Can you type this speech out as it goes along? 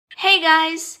Hey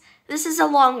guys, this is a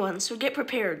long one, so get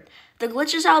prepared. The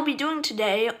glitches I'll be doing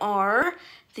today are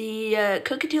the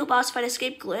Cockatiel boss fight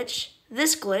escape glitch,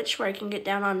 this glitch where I can get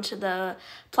down onto the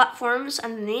platforms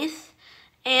underneath,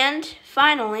 and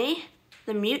finally,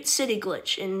 the Mute City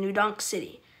glitch in New Donk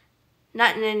City.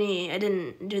 I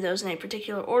didn't do those in any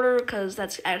particular order because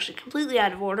that's actually completely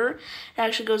out of order. It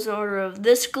actually goes in order of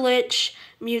this glitch,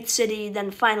 Mute City,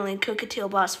 then finally Cockatiel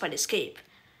boss fight escape.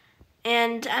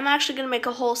 And I'm actually going to make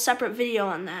a whole separate video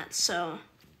on that, so.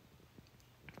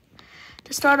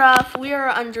 To start off, we are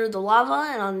under the lava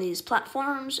and on these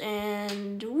platforms,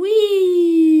 and whee!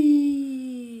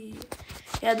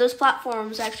 Yeah, those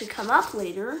platforms actually come up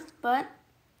later, but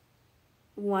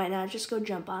why not just go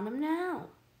jump on them now?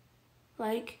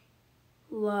 Like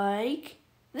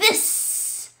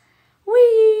this!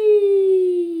 Whee!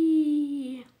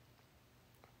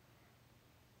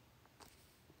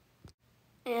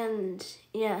 And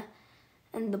yeah,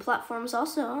 and the platforms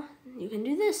also, you can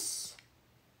do this.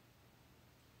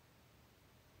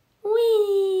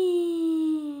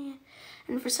 Whee!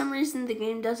 And for some reason the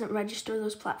game doesn't register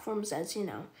those platforms as,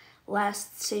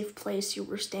 last safe place you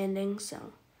were standing,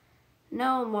 so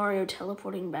no Mario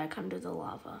teleporting back under the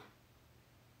lava.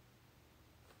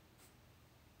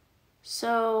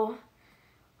 So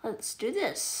let's do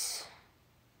this.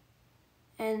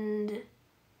 And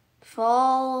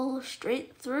fall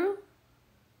straight through.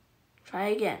 Try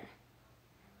again.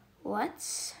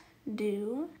 Let's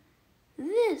do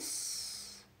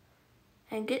this.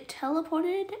 And get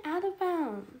teleported out of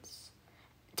bounds.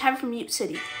 Time for Mute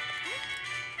City.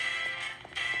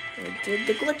 I did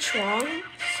the glitch wrong,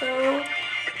 so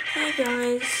hey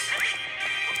guys.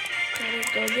 Gotta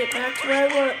go get back to where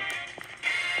I was.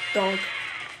 Donk.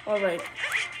 Alright.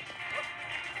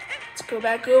 Let's go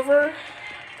back over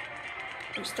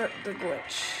and start the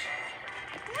glitch.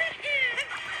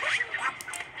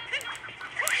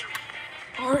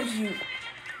 Are you?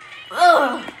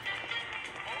 Ugh!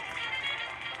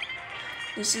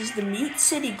 This is the Mute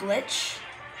City glitch.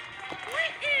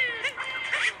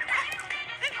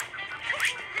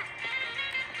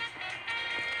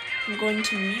 I'm going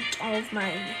to mute all of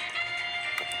my...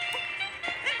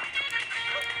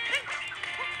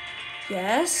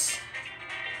 Yes?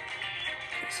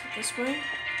 Okay, so this way.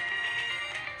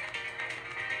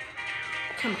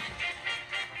 Come on.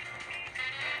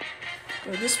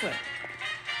 Go this way.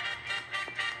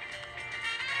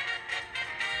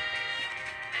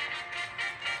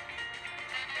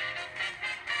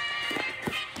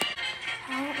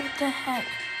 What the heck?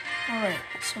 Alright,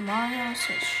 so Mario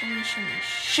says shimmy, shimmy,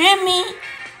 shimmy!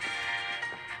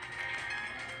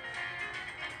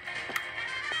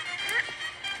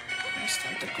 Let's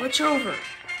start the glitch over.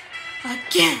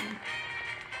 Again!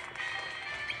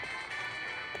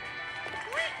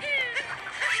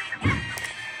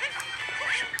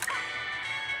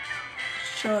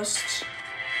 Just...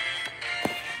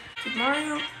 Did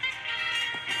Mario?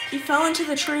 He fell into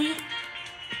the tree.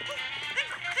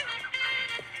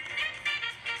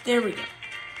 There we go.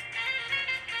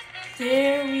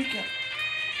 There we go. Okay.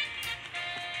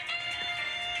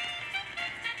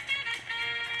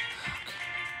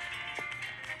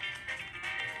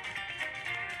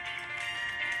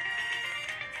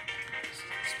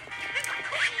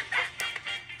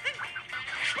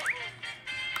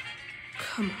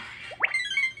 Come on.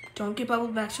 Don't get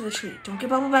bubbled back to the tree. Don't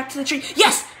get bubbled back to the tree.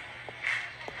 Yes!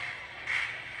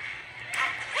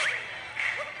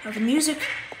 Now the music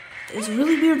is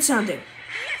really weird sounding.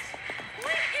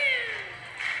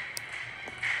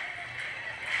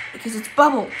 Because it's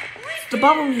bubble. It's the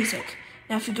bubble music.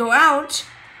 Now if you go out,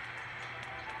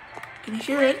 you can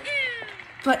hear it.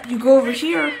 But you go over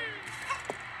here,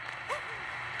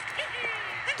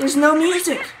 there's no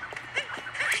music.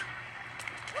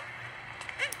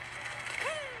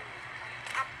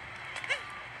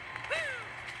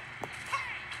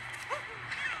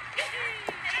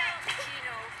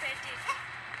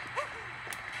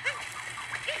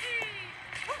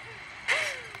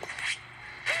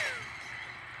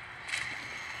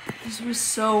 This was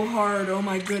so hard, oh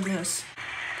my goodness.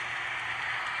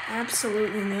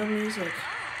 Absolutely no music.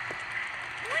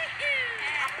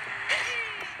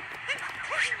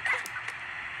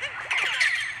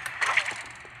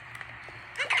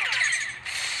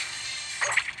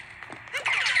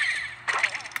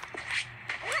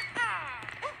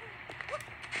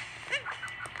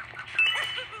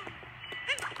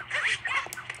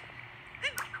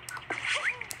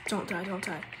 Don't die, don't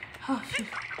die. Oh, phew.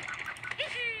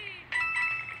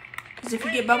 Because if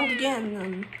you get bubbled again,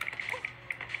 then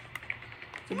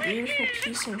the beautiful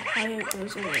peace and quiet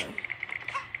goes away.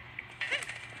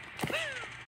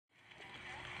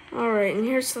 Alright, and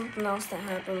here's something else that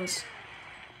happens.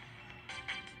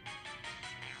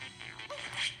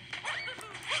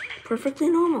 Perfectly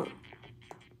normal.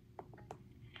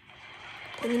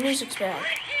 And the music's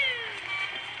back.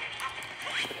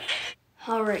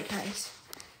 Alright guys,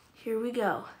 here we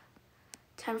go.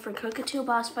 Time for Cockatiel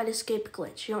boss fight escape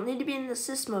glitch. You don't need to be in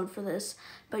assist mode for this,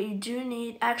 but you do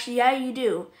need, actually yeah you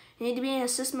do. You need to be in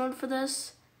assist mode for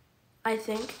this, I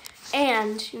think,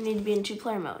 and you need to be in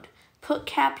 2-player mode. Put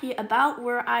Cappy about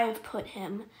where I have put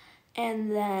him,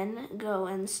 and then go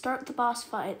and start the boss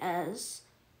fight as,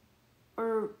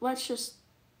 or let's just,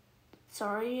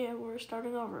 sorry, we're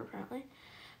starting over apparently.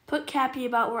 Put Cappy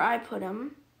about where I put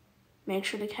him. Make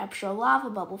sure to capture a lava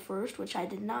bubble first, which I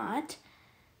did not.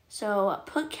 So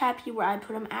put Cappy where I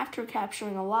put him after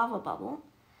capturing a lava bubble.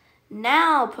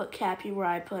 Now put Cappy where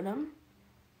I put him.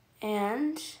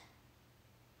 And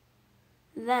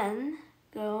then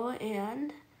go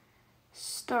and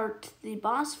start the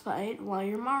boss fight while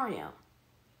you're Mario.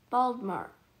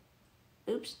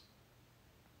 Oops.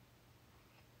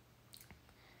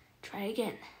 Try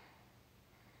again.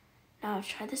 Now I've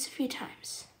tried this a few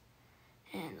times.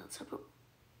 And let's hope it...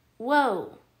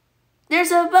 Whoa!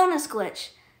 There's a bonus glitch.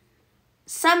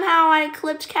 Somehow I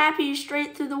clipped Cappy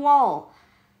straight through the wall.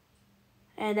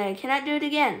 And I cannot do it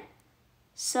again.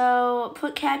 So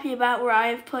put Cappy about where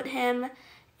I've put him,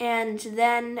 and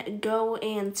then go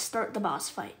and start the boss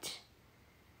fight.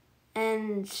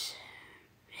 And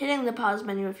hitting the pause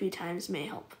menu a few times may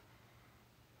help.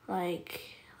 Like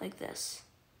this.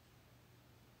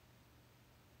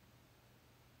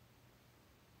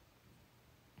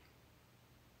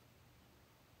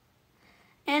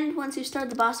 And once you start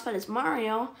the boss fight as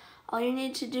Mario, all you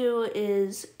need to do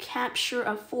is capture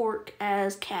a fork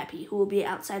as Cappy, who will be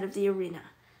outside of the arena.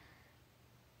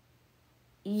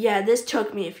 Yeah, this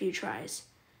took me a few tries.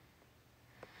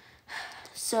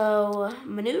 So,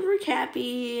 maneuver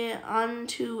Cappy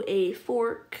onto a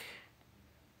fork,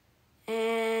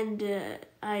 and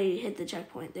I hit the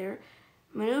checkpoint there.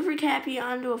 Maneuver Cappy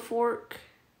onto a fork.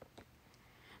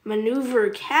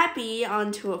 Maneuver Cappy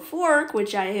onto a fork,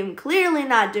 which I am clearly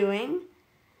not doing,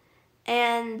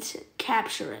 and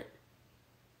capture it.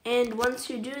 And once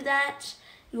you do that,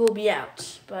 you will be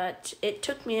out. But it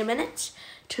took me a minute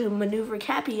to maneuver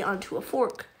Cappy onto a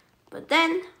fork. But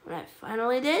then, when I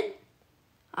finally did,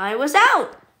 I was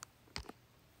out.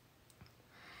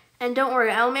 And don't worry,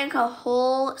 I'll make a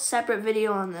whole separate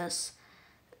video on this,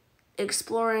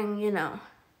 exploring, you know,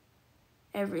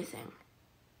 everything.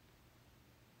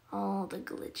 All the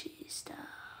glitchy stuff.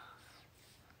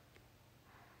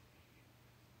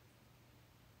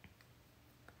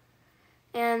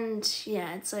 And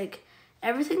yeah, it's like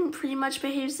everything pretty much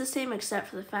behaves the same except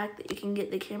for the fact that you can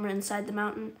get the camera inside the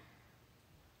mountain.